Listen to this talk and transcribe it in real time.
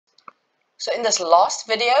So in this last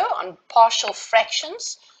video on partial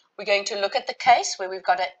fractions, we're going to look at the case where we've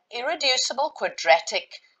got an irreducible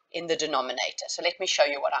quadratic in the denominator. So let me show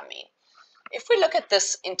you what I mean. If we look at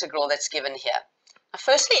this integral that's given here, now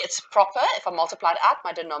firstly, it's proper. If I multiply it out,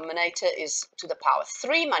 my denominator is to the power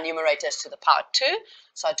 3, my numerator is to the power 2,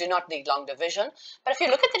 so I do not need long division. But if you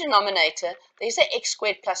look at the denominator, there's an x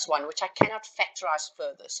squared plus 1, which I cannot factorize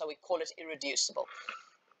further, so we call it irreducible.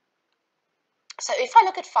 So if I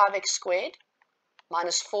look at 5x squared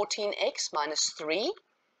minus 14x minus 3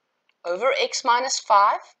 over x minus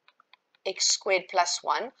 5, x squared plus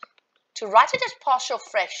 1, to write it as partial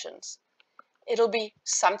fractions, it'll be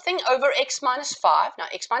something over x minus 5. Now,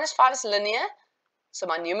 x minus 5 is linear, so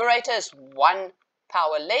my numerator is 1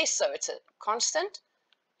 power less, so it's a constant,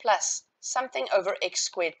 plus something over x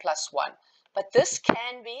squared plus 1. But this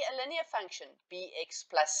can be a linear function, bx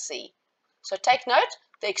plus c. So take note,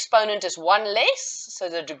 the exponent is 1 less, so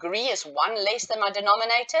the degree is 1 less than my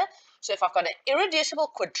denominator. So if I've got an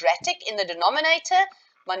irreducible quadratic in the denominator,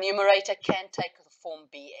 my numerator can take the form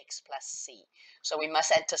bx plus c. So we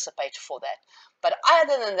must anticipate for that. But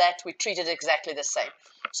other than that, we treat it exactly the same.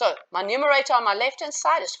 So my numerator on my left-hand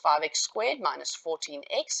side is 5x squared minus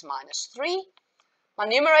 14x minus 3. My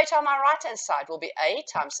numerator on my right-hand side will be a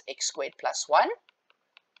times x squared plus 1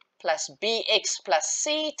 plus bx plus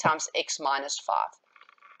c times x minus 5.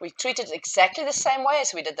 We treat it exactly the same way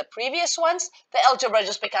as we did the previous ones. The algebra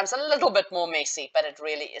just becomes a little bit more messy, but it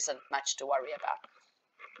really isn't much to worry about.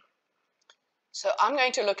 So I'm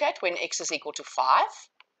going to look at when x is equal to 5.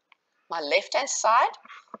 My left-hand side,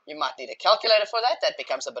 you might need a calculator for that. That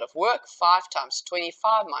becomes a bit of work. 5 times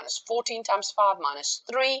 25 minus 14 times 5 minus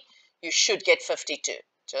 3. You should get 52.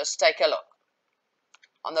 Just take a look.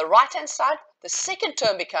 On the right-hand side, the second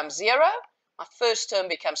term becomes 0. My first term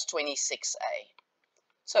becomes 26a.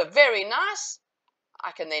 So very nice.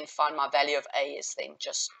 I can then find my value of a is then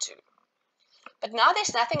just 2. But now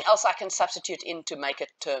there's nothing else I can substitute in to make a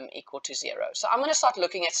term equal to 0. So I'm going to start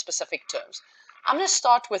looking at specific terms. I'm going to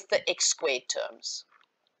start with the x squared terms.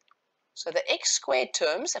 So the x squared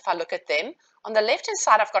terms, if I look at them, on the left-hand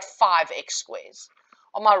side I've got 5x squares.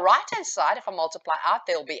 On my right-hand side, if I multiply out,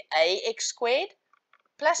 there will be ax squared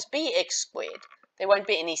plus bx squared. There won't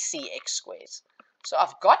be any cx squares. So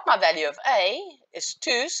I've got my value of a is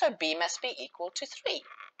 2, so b must be equal to 3.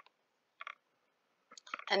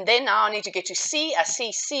 And then now I need to get to c. I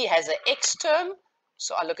see c has an x term,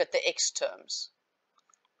 so I look at the x terms.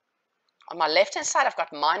 On my left-hand side, I've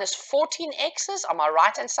got minus 14 x's. On my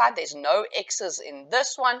right-hand side, there's no x's in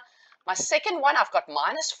this one. My second one, I've got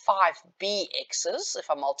minus 5b x's,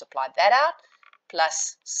 if I multiply that out,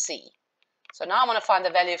 plus c. So now I want to find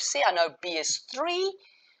the value of c. I know b is 3,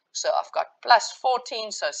 so I've got plus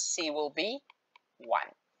 14, so c will be 1.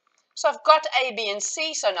 So I've got a, b, and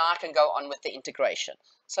c, so now I can go on with the integration.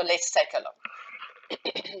 So let's take a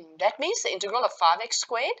look. That means the integral of 5x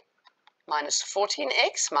squared minus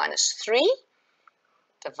 14x minus 3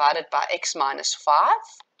 divided by x minus 5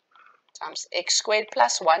 times x squared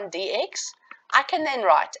plus 1 dx, I can then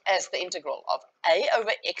write as the integral of a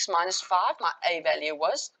over x minus 5. My a value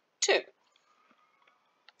was 2.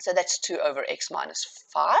 So that's 2 over x minus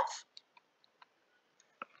 5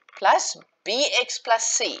 plus bx plus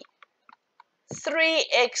c,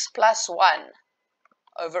 3x plus 1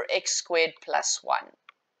 over x squared plus 1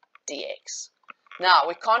 dx. Now,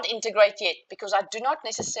 we can't integrate yet because I do not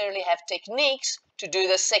necessarily have techniques to do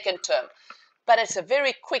the second term. But it's a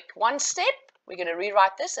very quick one step. We're going to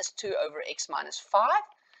rewrite this as 2 over x minus 5.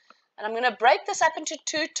 And I'm going to break this up into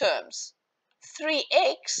two terms.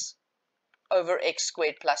 3x over x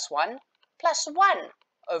squared plus 1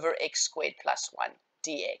 over x squared plus 1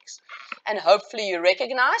 dx. And hopefully you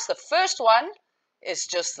recognize the first one is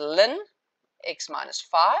just ln x minus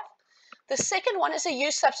 5. The second one is a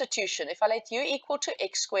u substitution. If I let u equal to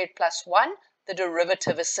x squared plus 1, the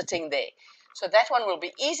derivative is sitting there. So that one will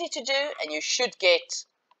be easy to do, and you should get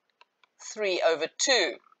 3 over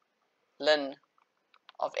 2 ln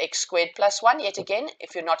of x squared plus 1. Yet again,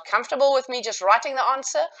 if you're not comfortable with me just writing the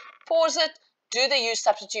answer, pause it, do the u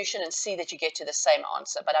substitution, and see that you get to the same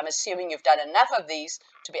answer. But I'm assuming you've done enough of these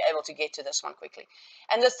to be able to get to this one quickly.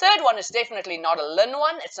 And the third one is definitely not a ln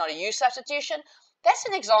one. It's not a u substitution. That's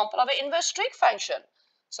an example of an inverse trig function.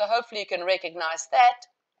 So hopefully you can recognize that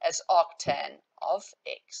as arctan of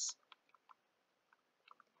x.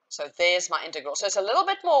 So there's my integral. So it's a little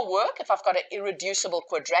bit more work if I've got an irreducible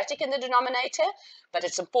quadratic in the denominator, but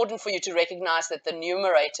it's important for you to recognize that the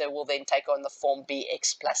numerator will then take on the form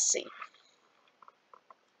bx plus c.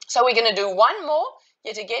 So we're going to do one more.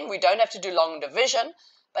 Yet again, we don't have to do long division.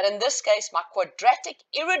 But in this case, my quadratic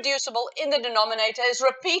irreducible in the denominator is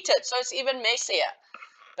repeated, so it's even messier.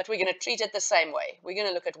 But we're going to treat it the same way. We're going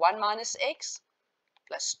to look at 1 minus x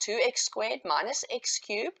plus 2x squared minus x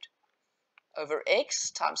cubed over x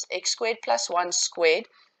times x squared plus 1 squared.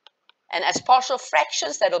 And as partial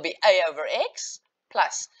fractions, that'll be a over x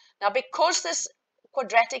plus. Now, because this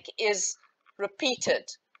quadratic is repeated,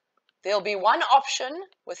 there'll be one option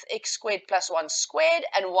with x squared plus 1 squared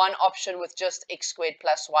and one option with just x squared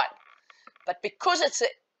plus 1. But because it's a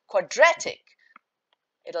quadratic,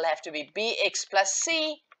 it'll have to be bx plus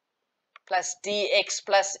c plus dx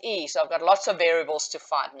plus e. So I've got lots of variables to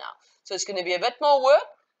find now. So it's going to be a bit more work,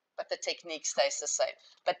 but the technique stays the same.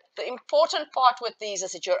 But the important part with these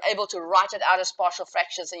is that you're able to write it out as partial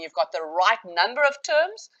fractions and you've got the right number of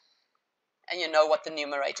terms and you know what the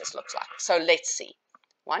numerators look like. So let's see.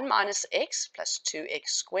 1 minus x plus 2x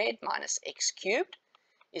squared minus x cubed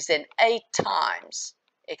is then a times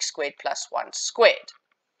x squared plus 1 squared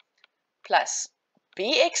plus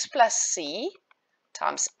bx plus c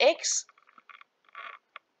times x,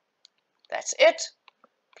 that's it,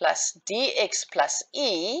 plus dx plus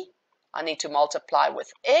e, I need to multiply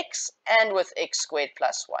with x and with x squared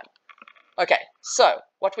plus 1. Okay, so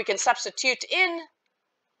what we can substitute in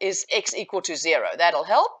is x equal to 0. That'll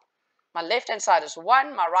help. My left-hand side is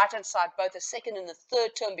 1. My right-hand side, both the second and the third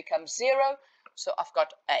term become 0. So I've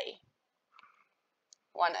got a.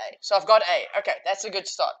 1a. So I've got a. Okay, that's a good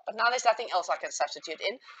start. But now there's nothing else I can substitute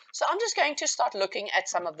in. So I'm just going to start looking at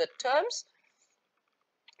some of the terms.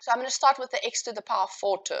 So I'm going to start with the x to the power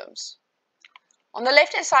 4 terms. On the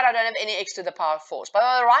left-hand side, I don't have any x to the power 4s. But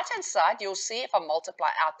on the right-hand side, you'll see if I multiply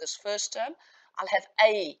out this first term, I'll have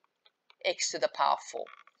a x to the power 4.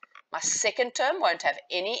 My second term won't have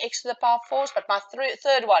any x to the power 4s, but my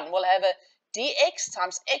third one will have a dx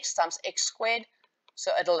times x squared.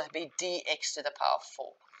 So it'll be dx to the power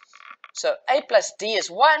 4. So a plus d is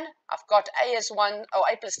 1. I've got a as 1. Oh,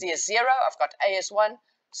 a plus d is 0. I've got a as 1.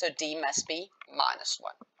 So d must be minus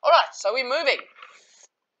 1. All right, so we're moving.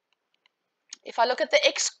 If I look at the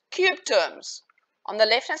x cubed terms, on the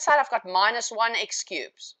left-hand side, I've got minus 1 x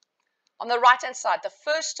cubes. On the right-hand side, the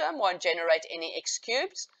first term won't generate any x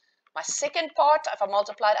cubes. My second part, if I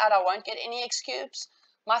multiply it out, I won't get any x cubes.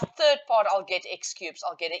 My third part, I'll get x cubes.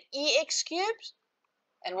 I'll get an ex cubes.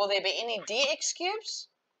 And will there be any dx cubes?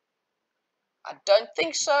 I don't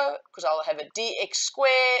think so, because I'll have a dx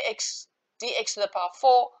squared, dx to the power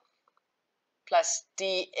 4 plus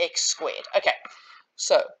dx squared. Okay,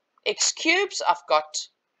 so x cubes, I've got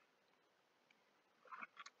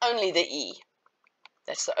only the e.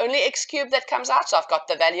 That's the only x cubed that comes out, so I've got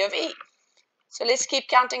the value of e. So let's keep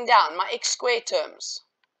counting down my x squared terms.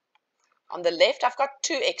 On the left, I've got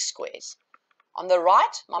 2x squares. On the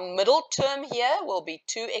right, my middle term here will be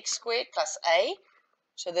 2x squared plus a,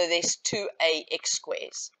 so that there's 2ax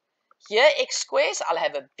squares. Here, x squares, I'll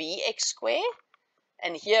have a bx squared,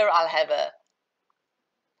 and here I'll have a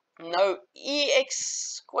no ex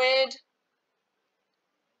squared,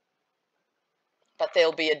 but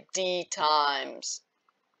there'll be a d times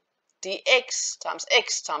dx times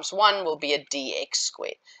x times 1 will be a dx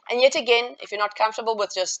squared. And yet again, if you're not comfortable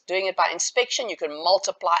with just doing it by inspection, you can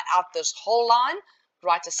multiply out this whole line,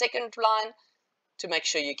 write a second line to make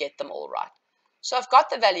sure you get them all right. So I've got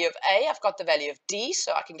the value of a, I've got the value of d,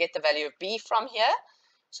 so I can get the value of b from here.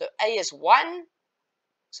 So a is 1,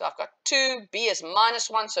 so I've got 2, b is minus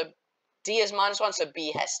 1, so d is minus 1, so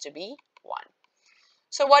b has to be 1.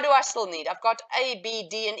 So what do I still need? I've got a, b,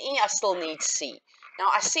 d, and e. I still need c. Now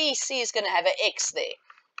I see c is going to have an x there.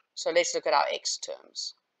 So let's look at our x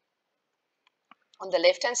terms. On the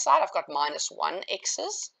left-hand side, I've got minus 1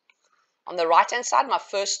 x's. On the right-hand side, my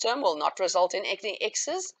first term will not result in any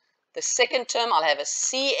x's. The second term, I'll have a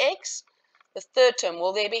cx. The third term,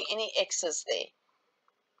 will there be any x's there?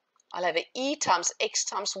 I'll have an e times x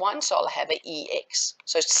times 1, so I'll have an ex.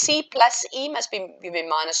 So c plus e must be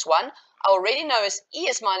minus 1. I already know as e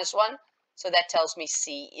is minus 1, so that tells me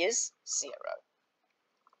c is 0.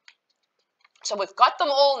 So we've got them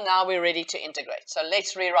all, now we're ready to integrate. So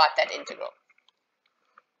let's rewrite that integral.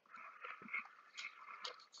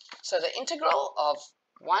 So the integral of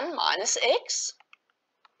 1 minus x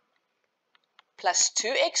plus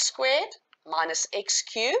 2x squared minus x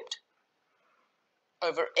cubed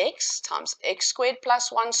over x times x squared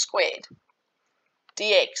plus 1 squared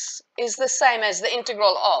dx is the same as the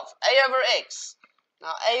integral of a over x.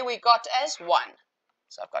 Now a we got as 1.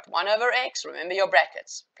 So I've got 1 over x, remember your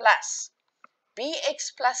brackets, plus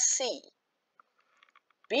bx plus c.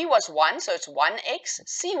 b was 1, so it's 1x.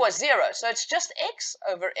 c was 0, so it's just x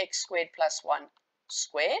over x squared plus 1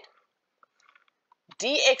 squared.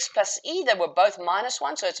 dx plus e, they were both minus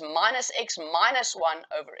 1, so it's minus x minus 1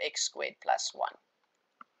 over x squared plus 1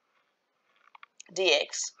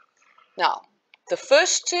 dx. Now, the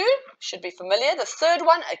first two should be familiar. The third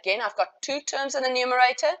one, again, I've got two terms in the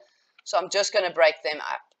numerator, so I'm just going to break them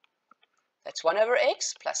up. That's 1 over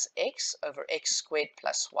x plus x over x squared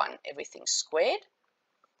plus 1, everything squared,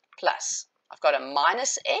 plus I've got a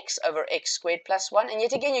minus x over x squared plus 1, and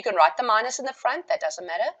yet again you can write the minus in the front, that doesn't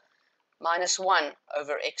matter, minus 1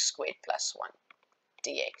 over x squared plus 1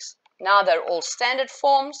 dx. Now they're all standard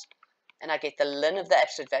forms, and I get the ln of the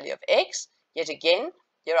absolute value of x. Yet again,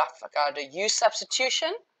 here I've got a u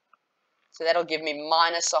substitution, so that'll give me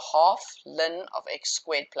minus a half ln of x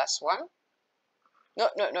squared plus 1. No.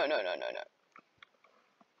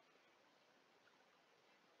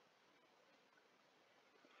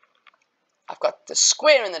 I've got the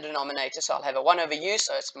square in the denominator, so I'll have a 1 over u,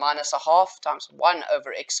 so it's minus a half times 1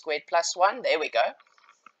 over x squared plus 1. There we go.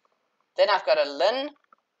 Then I've got a ln,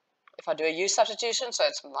 if I do a u substitution, so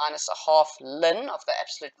it's minus a half ln of the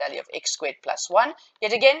absolute value of x squared plus 1.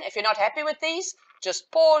 Yet again, if you're not happy with these,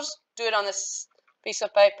 just pause, do it on this piece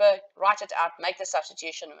of paper, write it out, make the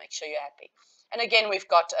substitution, and make sure you're happy. And again, we've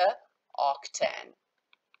got a arctan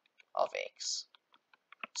of x.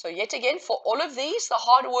 So yet again, for all of these, the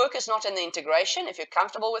hard work is not in the integration. If you're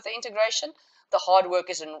comfortable with the integration, the hard work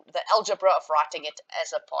is in the algebra of writing it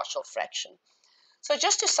as a partial fraction. So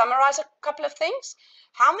just to summarize a couple of things,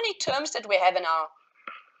 how many terms did we have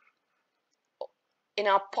in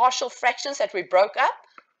our partial fractions that we broke up?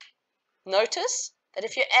 Notice that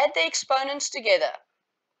if you add the exponents together,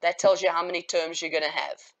 that tells you how many terms you're going to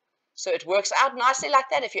have. So it works out nicely like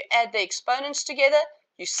that. If you add the exponents together,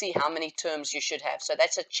 you see how many terms you should have. So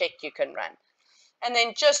that's a check you can run. And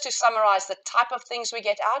then just to summarize the type of things we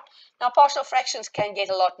get out. Now, partial fractions can get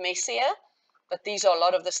a lot messier, but these are a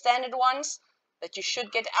lot of the standard ones that you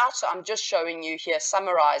should get out. So I'm just showing you here,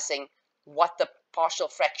 summarizing what the partial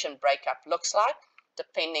fraction breakup looks like,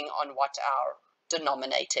 depending on what our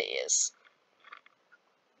denominator is.